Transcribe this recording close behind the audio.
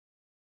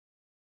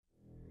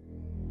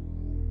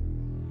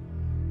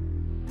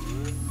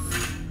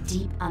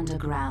Deep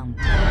underground,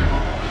 in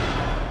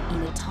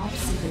a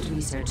top-secret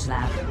research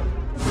lab,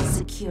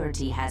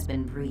 security has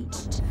been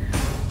breached.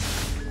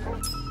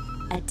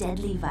 A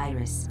deadly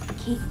virus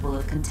capable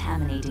of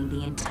contaminating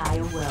the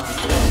entire world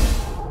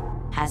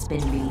has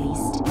been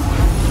released.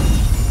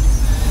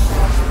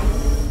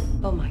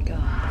 Oh my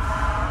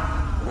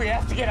God. We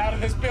have to get out of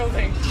this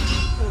building.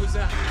 What was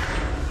that?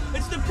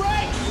 It's the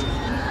brakes!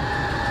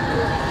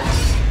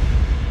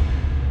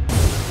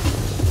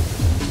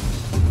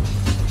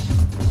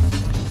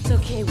 It's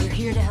okay, we're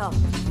here to help.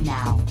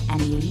 Now, an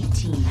elite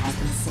team has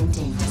been sent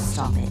in to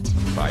stop it.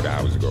 5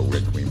 hours ago,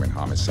 Red Queen went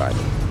homicidal.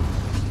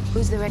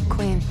 Who's the Red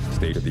Queen?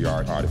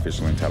 State-of-the-art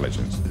artificial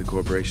intelligence. The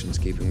corporation's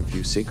keeping a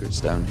few secrets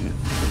down here.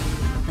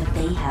 But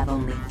they have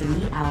only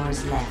 3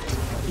 hours left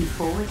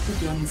before it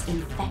begins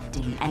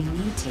infecting and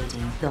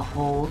mutating the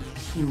whole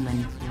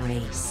human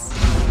race.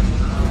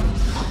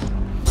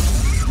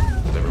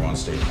 Everyone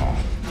stay calm.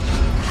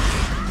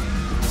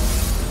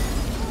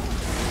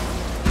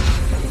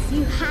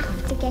 You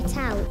have to get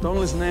out. Don't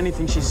listen to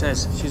anything she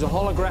says. She's a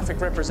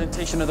holographic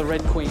representation of the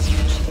Red Queen.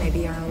 She may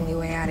be our only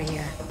way out of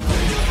here.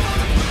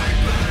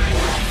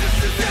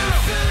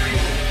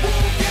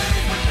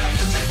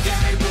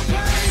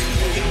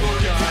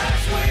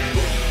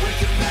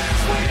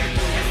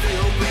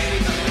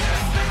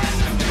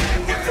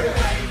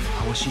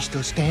 How is she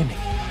still standing?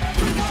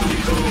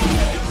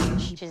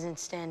 She isn't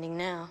standing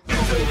now.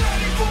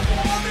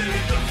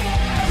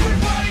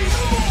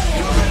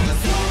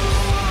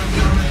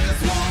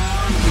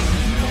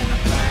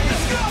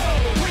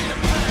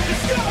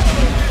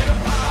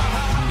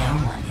 No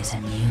one is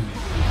immune.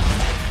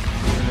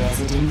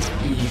 Resident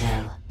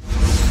Evil.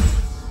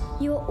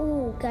 You're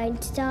all going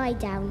to die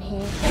down here.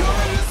 You're in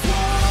this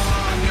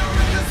one, you're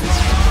in this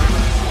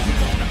one.